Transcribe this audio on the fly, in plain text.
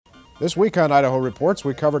This week on Idaho Reports,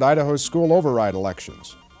 we covered Idaho's school override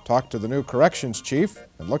elections, talked to the new corrections chief,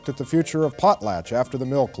 and looked at the future of potlatch after the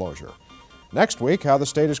mill closure. Next week, how the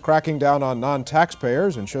state is cracking down on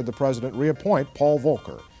non-taxpayers and should the president reappoint Paul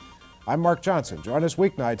Volcker. I'm Mark Johnson. Join us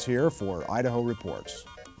weeknights here for Idaho Reports.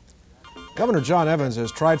 Governor John Evans has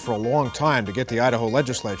tried for a long time to get the Idaho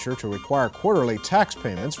legislature to require quarterly tax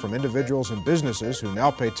payments from individuals and businesses who now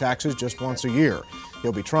pay taxes just once a year.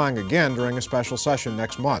 He'll be trying again during a special session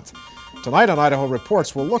next month. Tonight on Idaho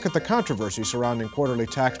Reports, we'll look at the controversy surrounding quarterly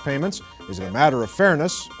tax payments. Is it a matter of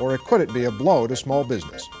fairness, or could it be a blow to small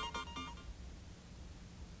business?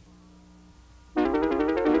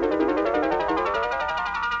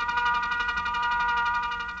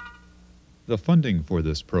 The funding for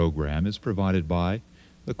this program is provided by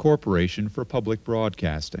the Corporation for Public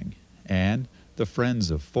Broadcasting and the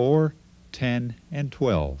Friends of 4, 10, and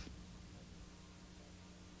 12.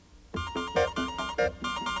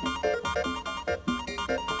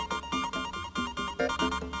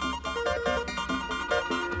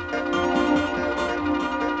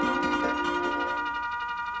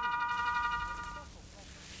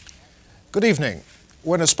 Good evening.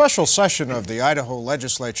 When a special session of the Idaho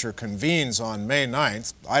legislature convenes on May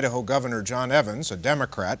 9th, Idaho Governor John Evans, a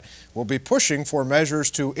Democrat, will be pushing for measures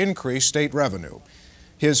to increase state revenue.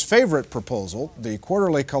 His favorite proposal, the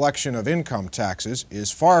quarterly collection of income taxes, is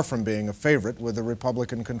far from being a favorite with the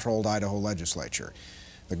Republican-controlled Idaho legislature.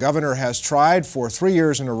 The governor has tried for 3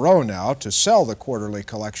 years in a row now to sell the quarterly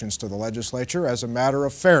collections to the legislature as a matter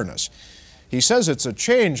of fairness. He says it's a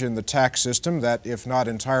change in the tax system that, if not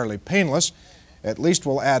entirely painless, at least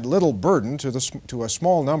will add little burden to a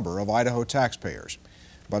small number of Idaho taxpayers.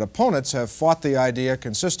 But opponents have fought the idea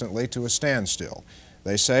consistently to a standstill.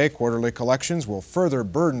 They say quarterly collections will further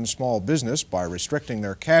burden small business by restricting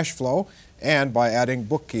their cash flow and by adding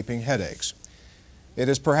bookkeeping headaches. It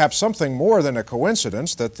is perhaps something more than a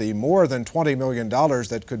coincidence that the more than $20 million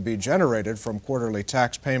that could be generated from quarterly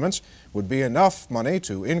tax payments would be enough money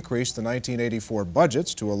to increase the 1984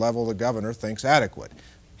 budgets to a level the governor thinks adequate.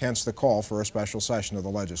 Hence the call for a special session of the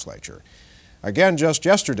legislature. Again, just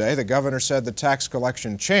yesterday, the governor said the tax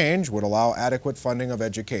collection change would allow adequate funding of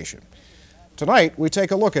education. Tonight, we take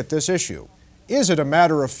a look at this issue. Is it a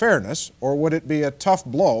matter of fairness, or would it be a tough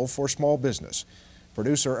blow for small business?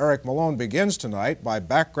 Producer Eric Malone begins tonight by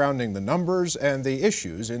backgrounding the numbers and the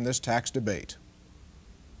issues in this tax debate.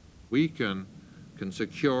 We can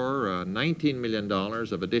secure $19 million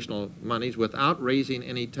of additional monies without raising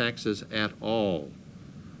any taxes at all,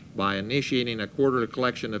 by initiating a quarterly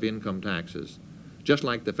collection of income taxes, just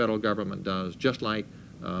like the federal government does, just like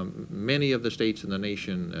many of the states in the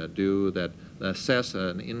nation do that assess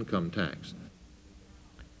an income tax.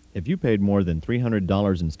 If you paid more than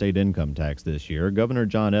 $300 in state income tax this year, Governor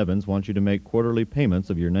John Evans wants you to make quarterly payments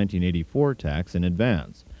of your 1984 tax in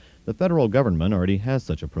advance. The federal government already has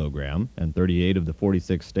such a program, and 38 of the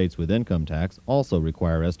 46 states with income tax also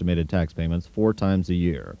require estimated tax payments 4 times a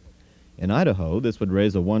year. In Idaho, this would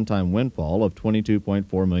raise a one-time windfall of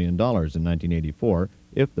 $22.4 million in 1984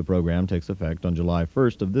 if the program takes effect on July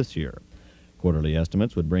 1st of this year. Quarterly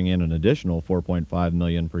estimates would bring in an additional $4.5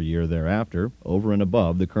 million per year thereafter, over and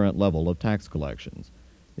above the current level of tax collections.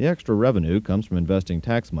 The extra revenue comes from investing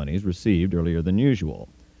tax monies received earlier than usual.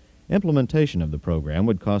 Implementation of the program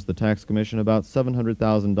would cost the Tax Commission about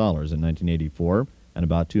 $700,000 in 1984 and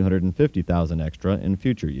about $250,000 extra in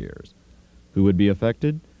future years. Who would be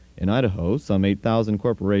affected? In Idaho, some 8,000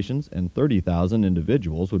 corporations and 30,000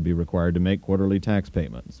 individuals would be required to make quarterly tax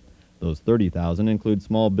payments. Those 30,000 include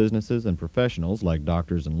small businesses and professionals like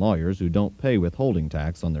doctors and lawyers who don't pay withholding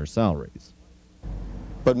tax on their salaries.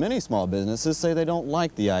 But many small businesses say they don't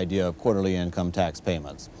like the idea of quarterly income tax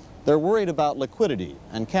payments. They're worried about liquidity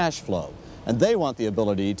and cash flow, and they want the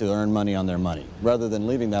ability to earn money on their money, rather than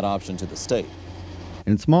leaving that option to the state.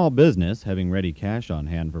 In small business, having ready cash on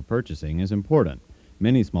hand for purchasing is important.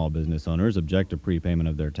 Many small business owners object to prepayment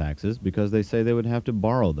of their taxes because they say they would have to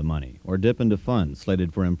borrow the money or dip into funds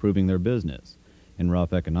slated for improving their business. In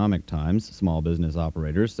rough economic times, small business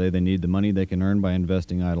operators say they need the money they can earn by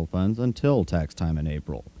investing idle funds until tax time in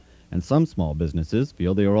April. And some small businesses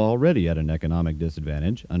feel they are already at an economic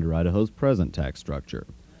disadvantage under Idaho's present tax structure.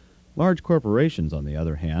 Large corporations, on the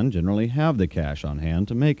other hand, generally have the cash on hand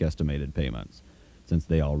to make estimated payments. Since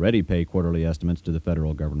they already pay quarterly estimates to the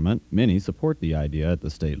federal government, many support the idea at the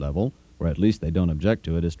state level, or at least they don't object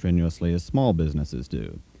to it as strenuously as small businesses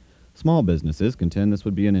do. Small businesses contend this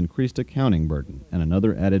would be an increased accounting burden and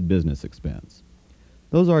another added business expense.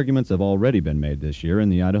 Those arguments have already been made this year in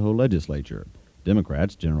the Idaho legislature.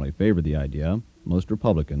 Democrats generally favor the idea. Most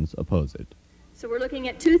Republicans oppose it. So we're looking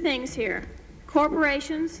at two things here: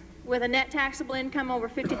 corporations with a net taxable income over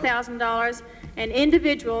 $50,000 and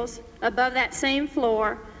individuals above that same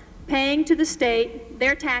floor paying to the state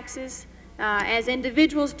their taxes as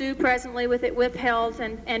individuals do presently, with it withheld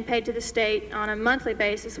and paid to the state on a monthly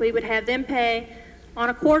basis. We would have them pay on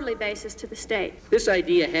a quarterly basis to the state. This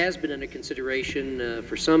idea has been under consideration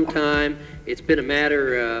for some time. It's been a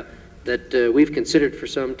matter that we've considered for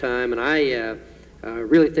some time, and I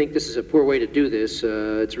really think this is a poor way to do this.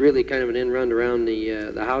 It's really kind of an end run around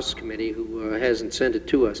the House committee, who hasn't sent it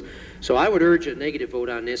to us. So I would urge a negative vote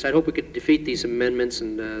on this. I hope we could defeat these amendments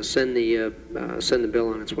and send the bill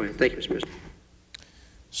on its way. Thank you, Mr. President.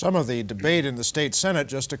 Some of the debate in the state Senate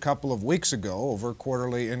just a couple of weeks ago over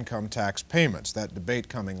quarterly income tax payments. That debate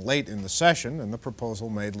coming late in the session, and the proposal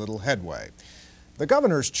made little headway. The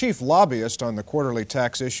governor's chief lobbyist on the quarterly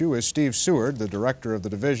tax issue is Steve Seward, the director of the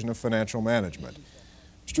Division of Financial Management.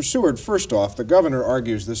 Mr. Seward, first off, the governor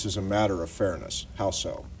argues this is a matter of fairness. How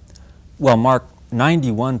so? Well, Mark,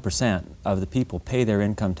 91% of the people pay their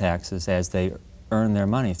income taxes as they earn their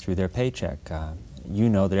money through their paycheck. You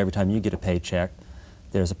know that every time you get a paycheck,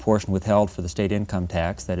 there's a portion withheld for the state income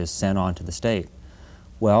tax that is sent on to the state.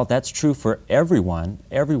 Well, that's true for everyone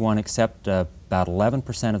except about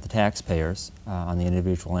 11% of the taxpayers on the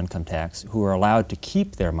individual income tax, who are allowed to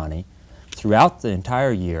keep their money throughout the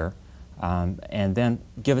entire year and then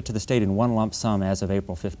give it to the state in one lump sum as of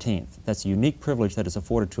April 15th. That's a unique privilege that is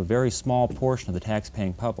afforded to a very small portion of the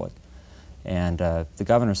tax-paying public. And the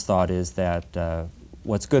governor's thought is that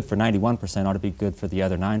what's good for 91% ought to be good for the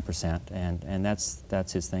other 9%, and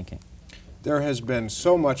that's his thinking. There has been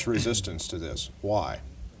so much resistance to this. Why?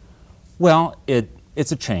 Well,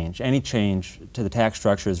 it's a change. Any change to the tax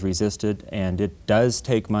structure is resisted, and it does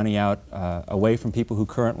take money out away from people who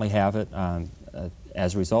currently have it.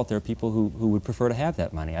 As a result, there are people who would prefer to have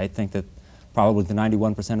that money. I think that probably the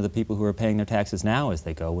 91% of the people who are paying their taxes now as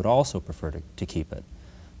they go would also prefer to keep it.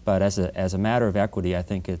 But as a matter of equity, I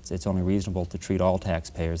think it's only reasonable to treat all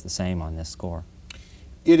taxpayers the same on this score.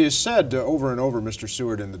 It is said over and over, Mr.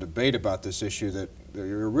 Seward, in the debate about this issue that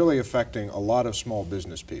you're really affecting a lot of small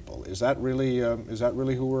business people. Is that really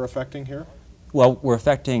who we're affecting here? Well, we're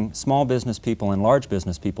affecting small business people and large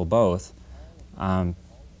business people both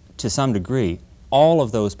to some degree. All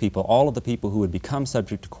of those people, all of the people who would become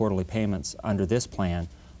subject to quarterly payments under this plan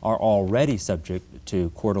are already subject to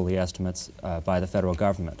quarterly estimates by the federal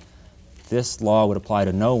government. This law would apply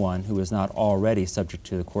to no one who is not already subject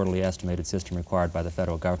to the quarterly estimated system required by the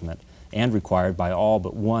federal government and required by all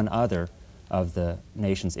but one other of the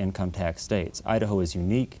nation's income tax states. Idaho is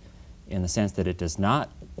unique in the sense that it does not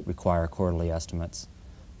require quarterly estimates.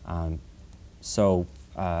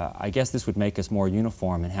 I guess this would make us more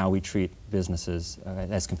uniform in how we treat businesses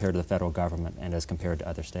as compared to the federal government and as compared to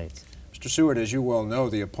other states. Mr. Seward, as you well know,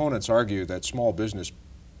 the opponents argue that small business,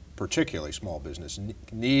 particularly small business,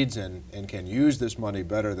 needs and can use this money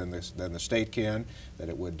better than the state can, that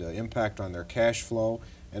it would impact on their cash flow,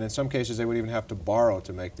 and in some cases they would even have to borrow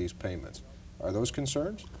to make these payments. Are those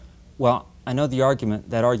concerns? Well, I know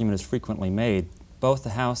that argument is frequently made. Both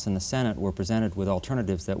the House and the Senate were presented with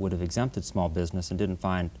alternatives that would have exempted small business and didn't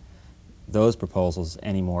find those proposals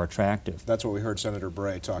any more attractive. That's what we heard Senator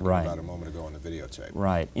Bray talking about a moment ago on the videotape.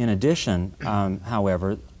 Right. In addition,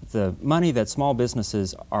 however, the money that small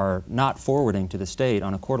businesses are not forwarding to the state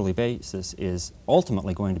on a quarterly basis is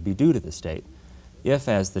ultimately going to be due to the state. If,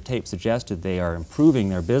 as the tape suggested, they are improving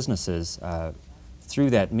their businesses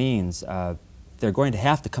through that means, they're going to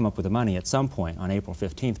have to come up with the money at some point on April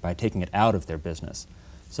 15th by taking it out of their business.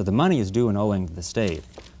 So the money is due and owing to the state.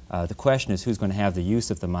 The question is who's going to have the use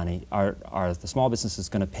of the money. Are the small businesses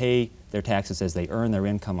going to pay their taxes as they earn their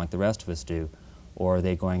income like the rest of us do, or are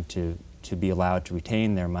they going to be allowed to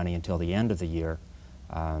retain their money until the end of the year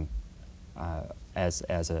as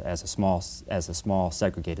a small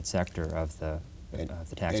segregated sector of the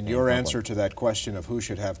tax? And your answer to that question of who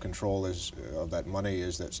should have control of that money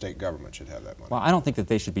is that state government should have that money. Well, I don't think that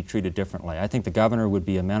they should be treated differently. I think the governor would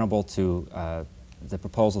be amenable to the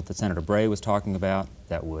proposal that Senator Bray was talking about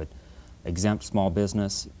that would exempt small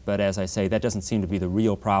business. But as I say, that doesn't seem to be the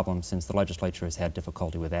real problem since the legislature has had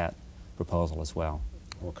difficulty with that proposal as well.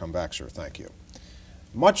 We'll come back, sir. Thank you.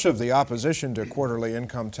 Much of the opposition to quarterly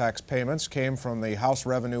income tax payments came from the House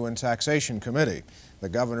Revenue and Taxation Committee. The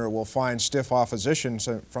governor will find stiff opposition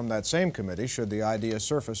from that same committee should the idea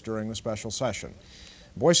surface during the special session.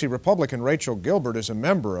 Boise Republican Rachel Gilbert is a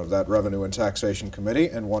member of that Revenue and Taxation Committee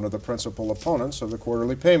and one of the principal opponents of the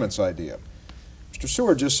quarterly payments idea. Mr.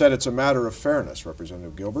 Seward just said it's a matter of fairness,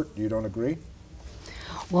 Representative Gilbert. You don't agree?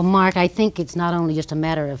 Well, Mark, I think it's not only just a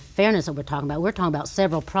matter of fairness that we're talking about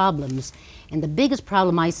several problems. And the biggest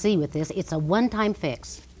problem I see with this, it's a one-time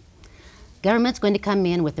fix. Government's going to come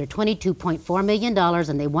in with their $22.4 million,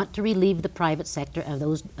 and they want to relieve the private sector of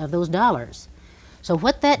those dollars. So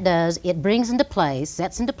what that does, it brings into place,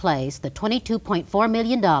 sets into place the $22.4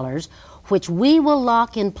 million, which we will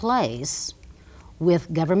lock in place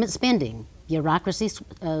with government spending, bureaucracy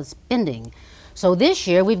spending. So this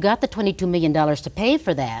year we've got the $22 million to pay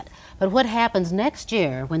for that. But what happens next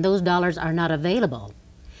year when those dollars are not available?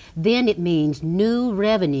 Then it means new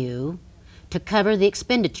revenue to cover the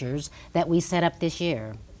expenditures that we set up this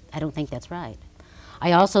year. I don't think that's right.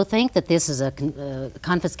 I also think that this is a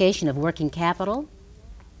confiscation of working capital.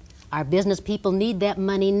 Our business people need that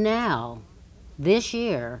money now, this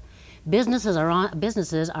year. Businesses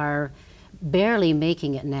are barely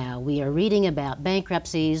making it now. We are reading about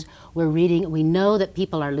bankruptcies. We know that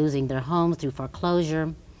people are losing their homes through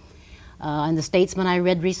foreclosure. In the Statesman, I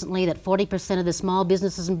read recently that 40% of the small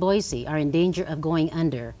businesses in Boise are in danger of going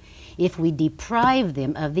under. If we deprive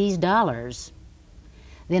them of these dollars,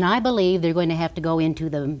 then I believe they're going to have to go into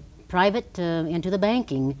the into the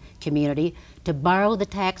banking community to borrow the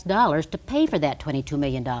tax dollars to pay for that $22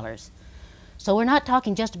 million. So we're not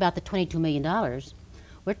talking just about the $22 million.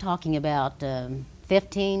 We're talking about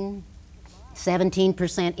 15,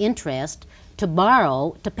 17% interest to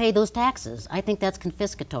borrow to pay those taxes. I think that's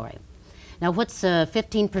confiscatory. Now what's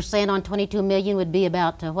 15% on $22 million would be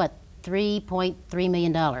about what? $3.3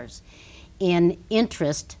 million in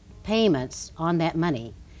interest payments on that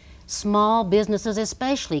money. Small businesses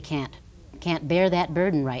especially can't bear that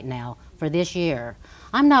burden right now for this year.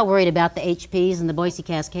 I'm not worried about the HPs and the Boise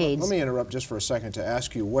Cascades. Let me interrupt just for a second to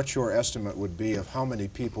ask you what your estimate would be of how many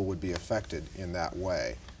people would be affected in that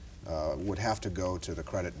way, would have to go to the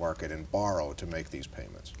credit market and borrow to make these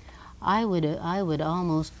payments. I would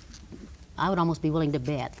almost be willing to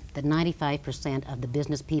bet that 95% of the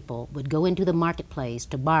business people would go into the marketplace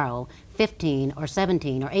to borrow 15 or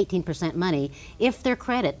 17 or 18% money if their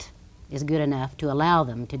credit is good enough to allow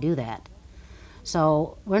them to do that.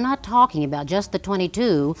 So we're not talking about just the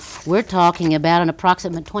 22, we're talking about an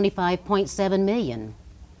approximate 25.7 million.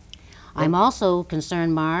 I'm also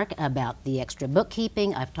concerned, Mark, about the extra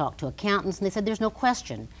bookkeeping. I've talked to accountants and they said there's no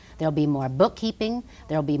question. There'll be more bookkeeping,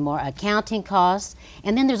 there'll be more accounting costs,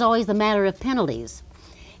 and then there's always the matter of penalties.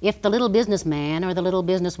 If the little businessman or the little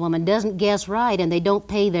businesswoman doesn't guess right and they don't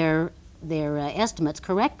pay their estimates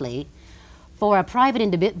correctly, for a private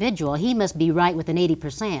individual, he must be right within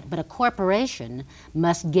 80%, but a corporation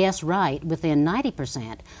must guess right within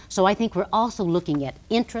 90%. So I think we're also looking at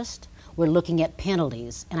interest, we're looking at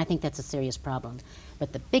penalties, and I think that's a serious problem.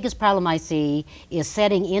 But the biggest problem I see is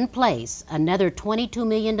setting in place another $22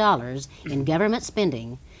 million in government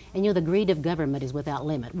spending, and you know the greed of government is without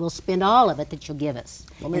limit. We'll spend all of it that you'll give us,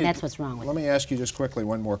 and that's what's wrong with it. Let me ask you just quickly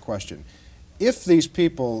one more question. If these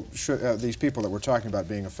people that we're talking about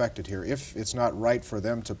being affected here, if it's not right for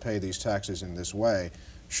them to pay these taxes in this way,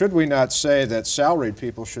 should we not say that salaried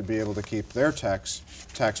people should be able to keep their tax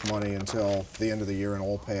money until the end of the year and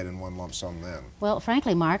all pay it in one lump sum then? Well,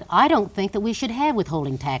 frankly, Mark, I don't think that we should have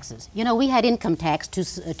withholding taxes. You know, we had income tax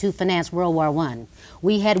to finance World War I.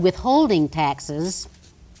 We had withholding taxes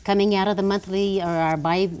coming out of the monthly or our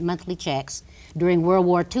bi-monthly checks during World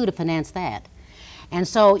War II to finance that. And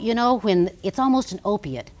so, you know, when it's almost an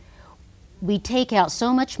opiate, we take out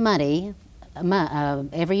so much money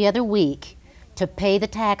every other week to pay the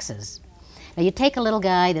taxes. Now, you take a little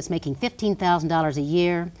guy that's making $15,000 a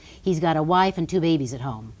year, he's got a wife and 2 babies at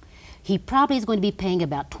home. He probably is going to be paying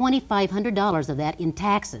about $2,500 of that in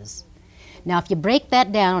taxes. Now, if you break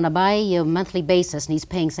that down on a bi-monthly basis and he's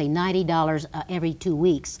paying, say, $90 every 2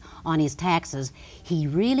 weeks on his taxes, he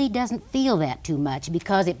really doesn't feel that too much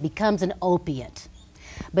because it becomes an opiate.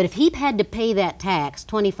 But if he had to pay that tax,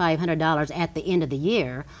 $2,500 at the end of the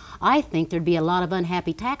year, I think there'd be a lot of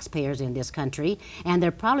unhappy taxpayers in this country, and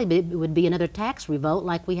there probably would be another tax revolt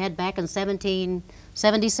like we had back in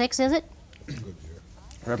 1776, is it?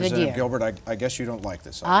 Representative Gilbert, I guess you don't like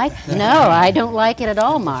this. No, I don't like it at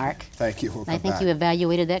all, Mark. Thank you. We'll come I think back. you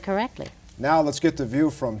evaluated that correctly. Now let's get the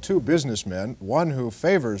view from 2 businessmen, one who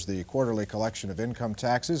favors the quarterly collection of income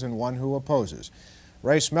taxes and one who opposes.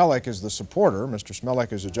 Ray Smellick is the supporter. Mr.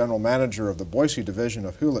 Smellick is the general manager of the Boise division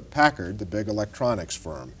of Hewlett-Packard, the big electronics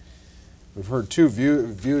firm. We've heard 2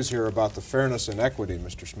 views here about the fairness and equity.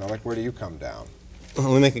 Mr. Smellick, where do you come down? Let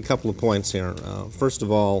me make a couple of points here. First of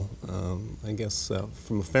all, I guess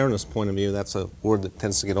from a fairness point of view, that's a word that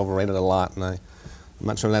tends to get overrated a lot, and I'm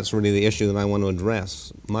not sure that's really the issue that I want to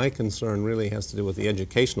address. My concern really has to do with the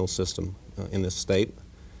educational system in this state.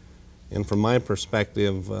 And from my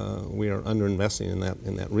perspective, we are underinvesting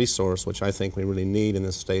in that resource, which I think we really need in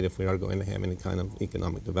this state if we are going to have any kind of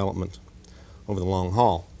economic development over the long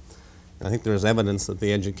haul. I think there's evidence that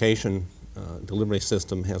the education delivery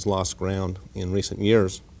system has lost ground in recent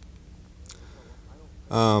years.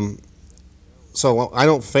 So I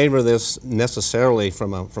don't favor this necessarily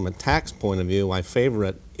from a tax point of view. I favor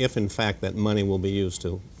it if, in fact, that money will be used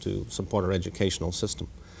to support our educational system.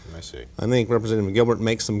 I see. I think Representative Gilbert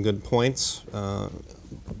makes some good points,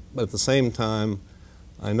 but at the same time,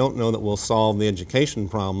 I don't know that we'll solve the education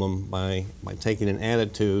problem by taking an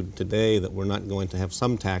attitude today that we're not going to have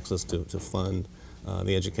some taxes to fund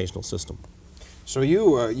the educational system. So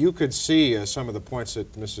you could see some of the points that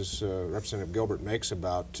Representative Gilbert makes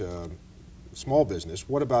about small business.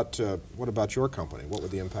 What about your company? What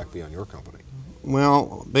would the impact be on your company?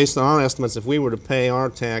 Well, based on our estimates, if we were to pay our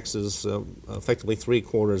taxes effectively 3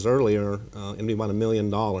 quarters earlier, it'd be about $1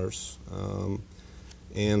 million,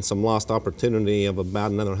 and some lost opportunity of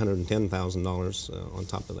about another $110,000 on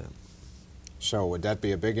top of that. So would that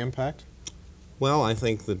be a big impact? Well, I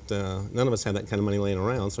think that none of us have that kind of money laying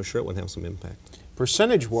around, so sure it would have some impact.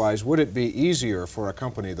 Percentage-wise, would it be easier for a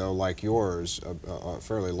company, though, like yours, a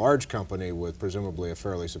fairly large company with presumably a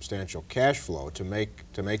fairly substantial cash flow, to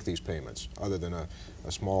make these payments, other than a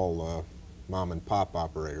small mom-and-pop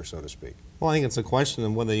operator, so to speak? Well, I think it's a question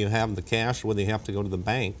of whether you have the cash or whether you have to go to the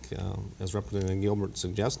bank, as Representative Gilbert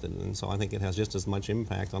suggested. And so I think it has just as much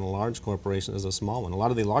impact on a large corporation as a small one. A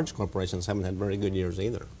lot of the large corporations haven't had very good years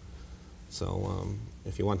either. So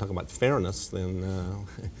if you want to talk about fairness, then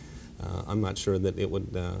I'm not sure that it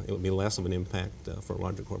would be less of an impact for a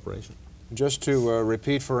larger corporation. Just to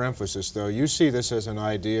repeat for emphasis, though, you see this as an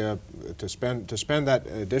idea to spend that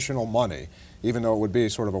additional money, even though it would be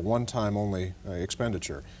sort of a one-time only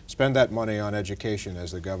expenditure, spend that money on education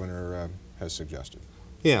as the governor has suggested.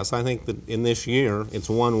 Yes, I think that in this year, it's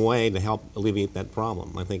one way to help alleviate that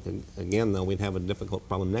problem. I think, again, though, we'd have a difficult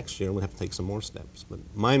problem next year. We'd have to take some more steps. But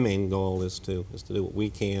my main goal is to do what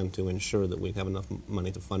we can to ensure that we have enough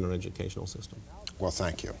money to fund our educational system. Well,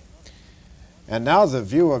 thank you. And now the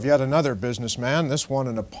view of yet another businessman, this one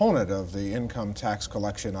an opponent of the income tax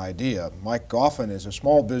collection idea. Mike Goffin is a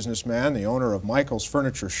small businessman, the owner of Michael's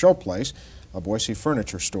Furniture Showplace, a Boise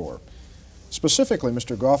furniture store. Specifically,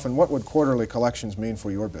 Mr. Goffin, what would quarterly collections mean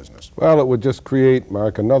for your business? Well, it would just create,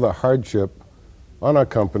 Mark, another hardship on our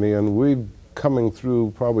company, and we're coming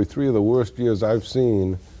through probably 3 of the worst years I've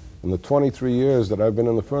seen in the 23 years that I've been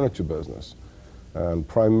in the furniture business. And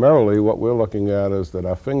primarily what we're looking at is that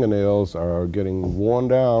our fingernails are getting worn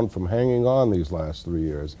down from hanging on these last 3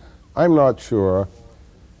 years. I'm not sure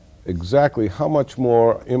exactly how much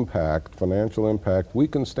more impact, financial impact, we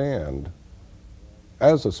can stand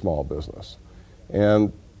as a small business.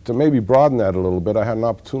 And to maybe broaden that a little bit, I had an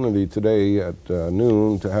opportunity today at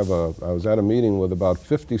noon to have I was at a meeting with about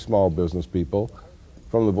 50 small business people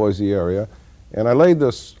from the Boise area, and I laid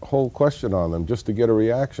this whole question on them just to get a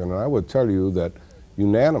reaction, and I would tell you that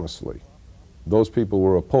unanimously those people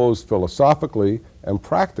were opposed philosophically and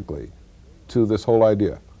practically to this whole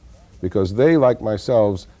idea, because they, like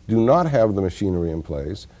myself, do not have the machinery in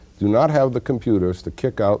place, do not have the computers to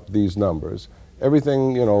kick out these numbers.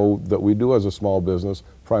 Everything, you know, that we do as a small business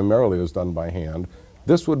primarily is done by hand.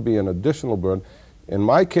 This would be an additional burden. In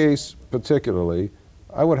my case particularly,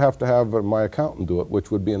 I would have to have my accountant do it, which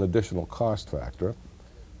would be an additional cost factor.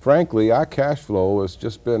 Frankly, our cash flow has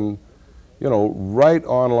just been, you know, right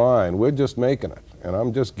on line. We're just making it. And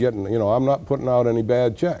I'm just getting, you know, I'm not putting out any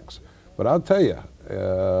bad checks. But I'll tell you,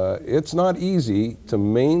 it's not easy to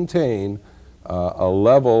maintain a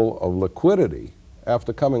level of liquidity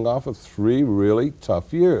after coming off of 3 really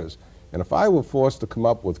tough years. And if I were forced to come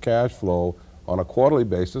up with cash flow on a quarterly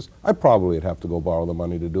basis, I probably would have to go borrow the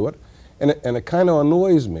money to do it. And it kind of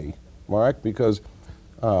annoys me, Mark, because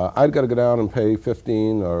I've got to go down and pay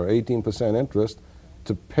 15 or 18% interest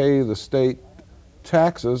to pay the state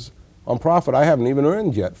taxes on profit I haven't even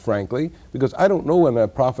earned yet, frankly, because I don't know when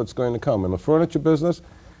that profit's going to come. In the furniture business,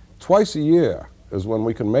 twice a year is when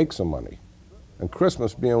we can make some money, and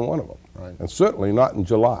Christmas being one of them. Right. And certainly not in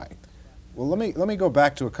July. Well, let me go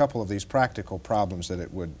back to a couple of these practical problems that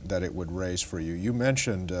it would raise for you. You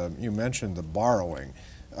mentioned the borrowing,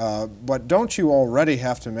 but don't you already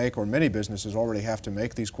have to make, or many businesses already have to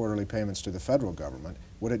make, these quarterly payments to the federal government?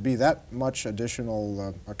 Would it be that much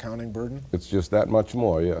additional accounting burden? It's just that much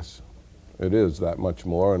more, yes. It is that much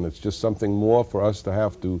more, and it's just something more for us to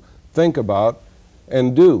have to think about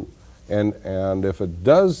and do. And if it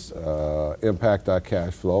does impact our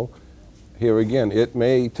cash flow, here again, it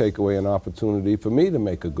may take away an opportunity for me to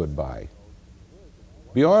make a good buy.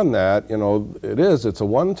 Beyond that, you know, it's a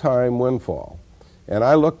one-time windfall. And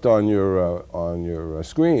I looked on your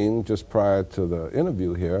screen just prior to the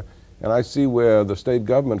interview here, and I see where the state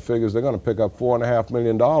government figures they're going to pick up $4.5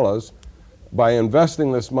 million by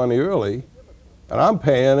investing this money early, and I'm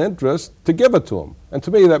paying interest to give it to them. And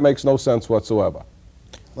to me, that makes no sense whatsoever.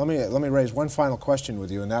 Let me raise one final question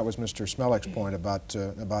with you, and that was Mr. Smelick's point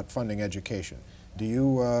about funding education. Do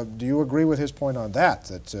you agree with his point on that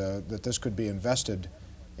this could be invested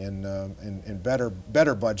in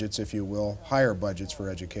better budgets, if you will, higher budgets for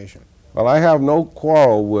education? Well, I have no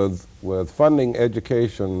quarrel with funding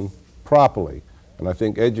education properly, and I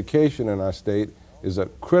think education in our state is a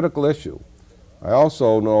critical issue. I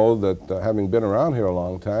also know that, having been around here a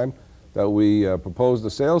long time, that we proposed a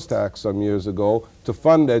sales tax some years ago to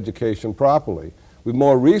fund education properly. We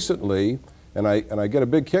more recently, and I get a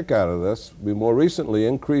big kick out of this, we more recently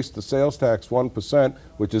increased the sales tax 1%,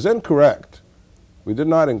 which is incorrect. We did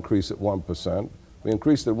not increase it 1%. We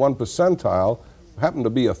increased it 1 percentile, happened to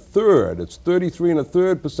be a third. It's 33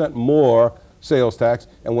 1/3% more sales tax,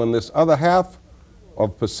 and when this other half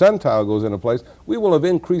of percentile goes into place, we will have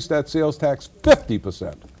increased that sales tax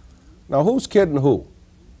 50%. Now, who's kidding who?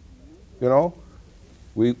 You know,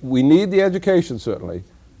 we need the education, certainly,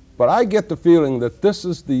 but I get the feeling that this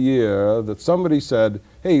is the year that somebody said,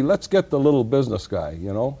 hey, let's get the little business guy,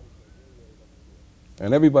 you know?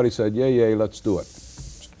 And everybody said, yay, let's do it.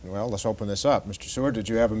 Well, let's open this up. Mr. Seward, did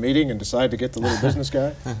you have a meeting and decide to get the little business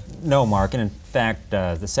guy? No, Mark, and in fact,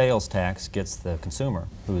 the sales tax gets the consumer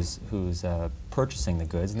who's purchasing the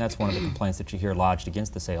goods, and that's one of the complaints that you hear lodged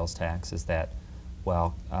against the sales tax, is that,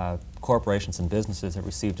 well, corporations and businesses have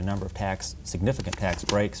received a number of significant tax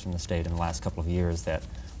breaks from the state in the last couple of years, that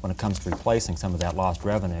when it comes to replacing some of that lost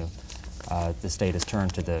revenue, the state has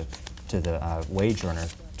turned to the wage earner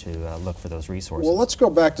to look for those resources. Well, let's go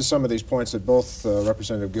back to some of these points that both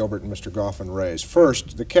Representative Gilbert and Mr. Goffin raised.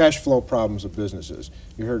 First, the cash flow problems of businesses.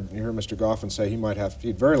 You heard Mr. Goffin say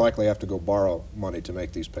he'd very likely have to go borrow money to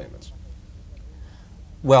make these payments.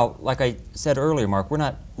 Well, like I said earlier, Mark, we're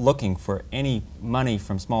not looking for any money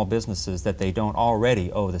from small businesses that they don't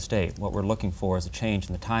already owe the state. What we're looking for is a change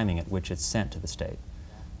in the timing at which it's sent to the state.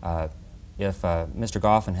 If Mr.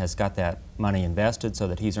 Goffin has got that money invested so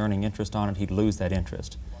that he's earning interest on it, he'd lose that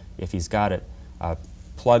interest. If he's got it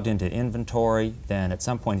plugged into inventory, then at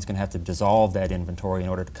some point he's going to have to dissolve that inventory in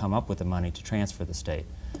order to come up with the money to transfer the state.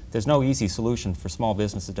 There's no easy solution for small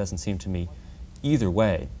business, it doesn't seem to me, either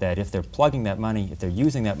way, that if they're plugging that money, if they're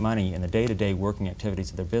using that money in the day-to-day working activities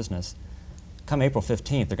of their business, come April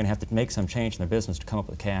 15th, they're going to have to make some change in their business to come up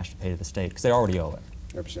with cash to pay to the state, because they already owe it.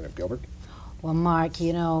 Representative Gilbert? Well, Mark,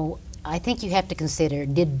 you know, I think you have to consider,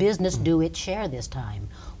 did business do its share this time?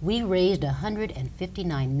 We raised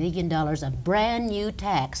 $159 million of brand new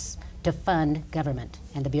tax to fund government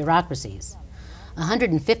and the bureaucracies.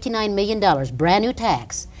 $159 million, brand new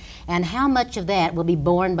tax. And how much of that will be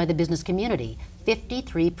borne by the business community?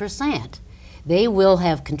 53%. They will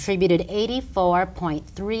have contributed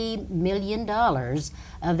 $84.3 million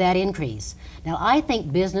of that increase. Now, I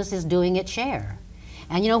think business is doing its share.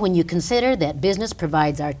 And you know, when you consider that business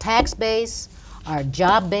provides our tax base, our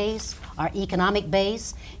job base, our economic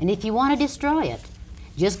base, and if you want to destroy it,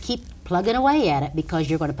 just keep plugging away at it, because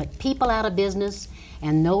you're going to put people out of business,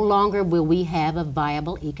 and no longer will we have a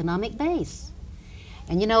viable economic base.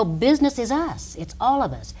 And you know, business is us. It's all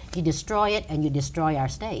of us. You destroy it and you destroy our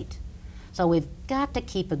state. So we've got to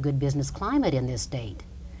keep a good business climate in this state.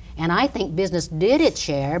 And I think business did its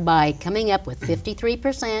share by coming up with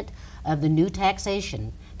 53% of the new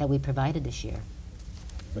taxation that we provided this year.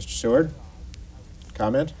 Mr. Seward,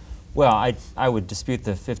 comment? Well, I would dispute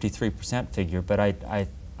the 53% figure, but I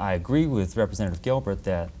agree with Representative Gilbert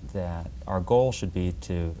that our goal should be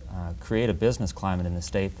to create a business climate in the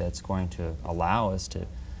state that's going to allow us to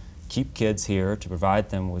keep kids here, to provide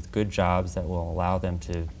them with good jobs that will allow them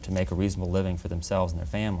to make a reasonable living for themselves and their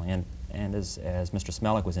family. And as Mr.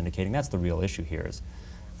 Smelick was indicating, that's the real issue here. Is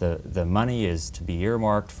the money is to be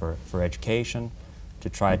earmarked for education, to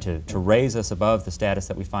try to raise us above the status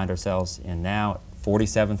that we find ourselves in now,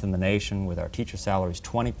 47th in the nation, with our teacher salaries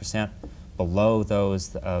 20% below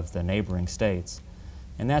those of the neighboring states.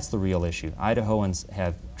 And that's the real issue. Idahoans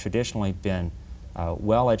have traditionally been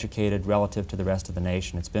well educated relative to the rest of the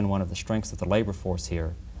nation. It's been one of the strengths of the labor force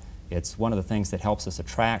here. It's one of the things that helps us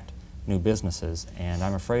attract new businesses, and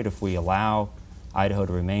I'm afraid if we allow Idaho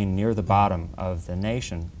to remain near the bottom of the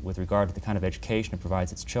nation with regard to the kind of education it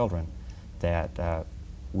provides its children, that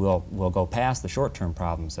we'll go past the short-term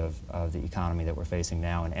problems of the economy that we're facing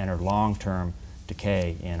now and enter long-term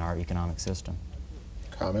decay in our economic system.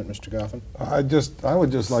 Comment, Mr. Goffin? I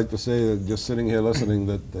would just like to say that, just sitting here listening,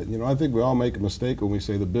 that you know, I think we all make a mistake when we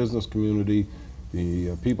say the business community,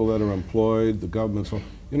 the people that are employed, the government. So,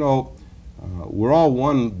 you know, we're all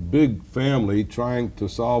one big family trying to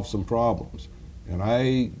solve some problems. And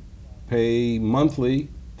I pay monthly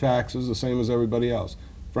taxes the same as everybody else.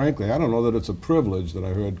 Frankly, I don't know that it's a privilege that I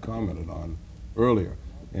heard commented on earlier.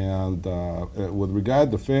 And with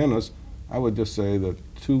regard to fairness, I would just say that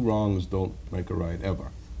two wrongs don't make a right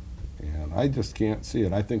ever. And I just can't see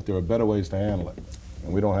it. I think there are better ways to handle it,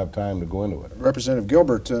 and we don't have time to go into it. Representative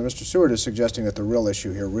Gilbert, Mr. Seward is suggesting that the real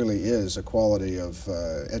issue here really is a quality of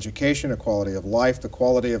education, a quality of life, the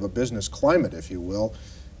quality of a business climate, if you will,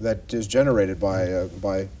 that is generated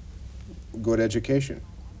by good education.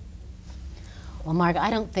 Well, Mark, I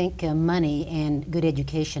don't think money and good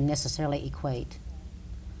education necessarily equate.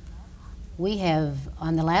 We have,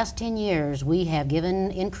 on the last 10 years, we have given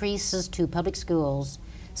increases to public schools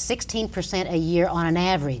 16% a year on an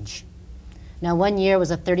average. Now, one year was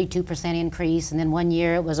a 32% increase, and then one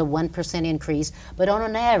year it was a 1% increase, but on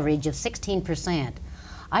an average of 16%.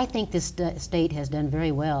 I think this state has done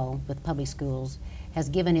very well with public schools, has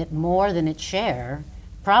given it more than its share,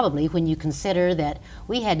 probably when you consider that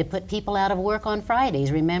we had to put people out of work on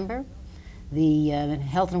Fridays, remember? The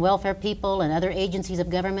health and welfare people and other agencies of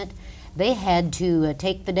government, they had to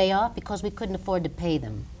take the day off because we couldn't afford to pay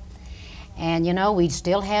them. And you know, we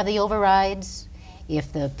still have the overrides.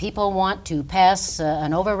 If the people want to pass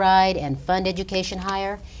an override and fund education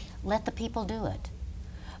higher, let the people do it.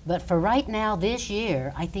 But for right now, this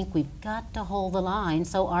year, I think we've got to hold the line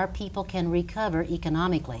so our people can recover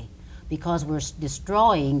economically, because we're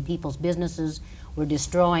destroying people's businesses, we're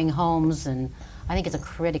destroying homes, and I think it's a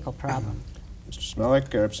critical problem. Mr.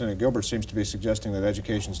 Smellick, Representative Gilbert seems to be suggesting that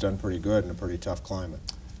education's done pretty good in a pretty tough climate.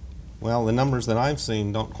 Well, the numbers that I've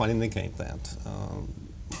seen don't quite indicate that.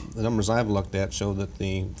 The numbers I've looked at show that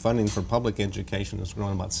the funding for public education has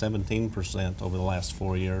grown about 17% over the last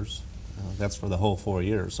 4 years. That's for the whole 4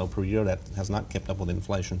 years, so per year that has not kept up with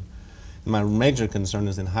inflation. And my major concern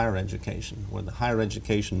is in higher education, where the higher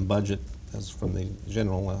education budget, as from the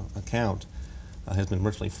general account, has been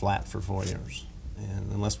virtually flat for 4 years.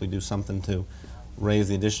 And unless we do something to raise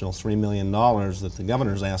the additional $3 million that the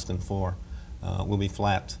governor's asking for, we'll be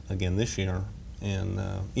flat again this year. And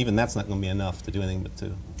even that's not going to be enough to do anything but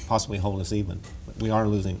to possibly hold us even. But we are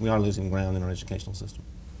losing ground in our educational system.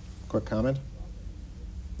 Quick comment?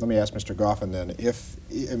 Let me ask Mr. Goffin then. If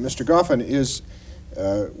Mr. Goffin is,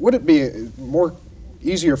 would it be more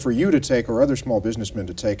easier for you to take or other small businessmen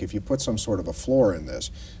to take if you put some sort of a floor in this?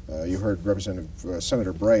 You heard Representative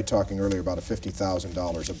Senator Bray talking earlier about a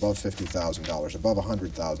 $50,000, above $50,000, above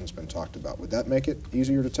 $100,000 has been talked about. Would that make it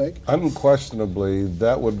easier to take? Unquestionably,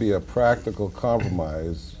 that would be a practical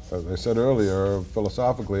compromise. As I said earlier,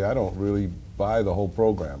 philosophically, I don't really buy the whole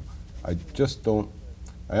program. I just don't.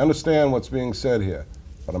 I understand what's being said here,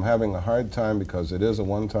 but I'm having a hard time because it is a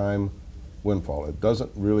one-time windfall. It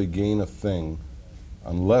doesn't really gain a thing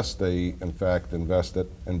unless they, in fact,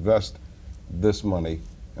 invest this money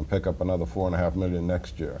and pick up another $4.5 million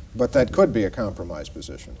next year. But that could be a compromise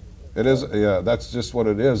position. It is, yeah, that's just what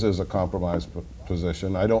it is a compromise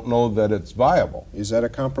position. I don't know that it's viable. Is that a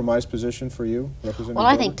compromise position for you, Representative Well,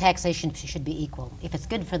 I Gilbert? think taxation should be equal. If it's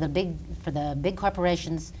good for the big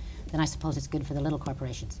corporations, then I suppose it's good for the little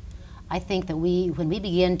corporations. I think that when we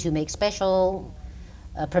begin to make special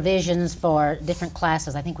provisions for different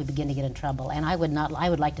classes, I think we begin to get in trouble. And I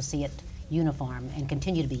would like to see it uniform and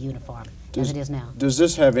continue to be uniform as it is now. Does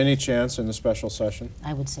this have any chance in the special session?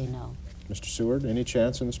 I would say no. Mr. Seward, any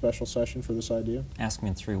chance in the special session for this idea? Ask me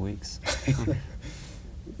in 3 weeks.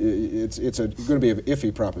 It's going to be an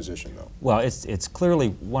iffy proposition, though. Well, it's clearly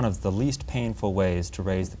one of the least painful ways to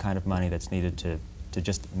raise the kind of money that's needed to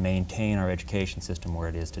just maintain our education system where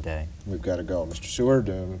it is today. We've got to go. Mr. Seward,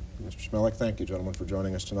 Mr. Smellick, thank you, gentlemen, for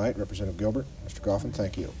joining us tonight. Representative Gilbert, Mr. Goffin,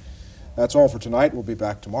 thank you. That's all for tonight. We'll be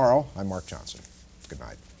back tomorrow. I'm Mark Johnson. Good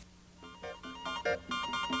night.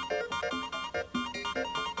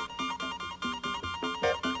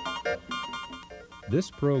 This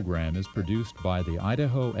program is produced by the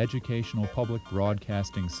Idaho Educational Public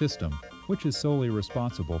Broadcasting System, which is solely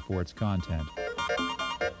responsible for its content.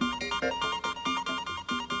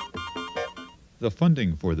 The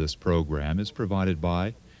funding for this program is provided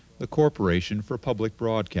by the Corporation for Public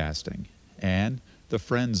Broadcasting and the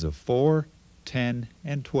Friends of 4, 10,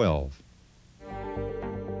 and 12.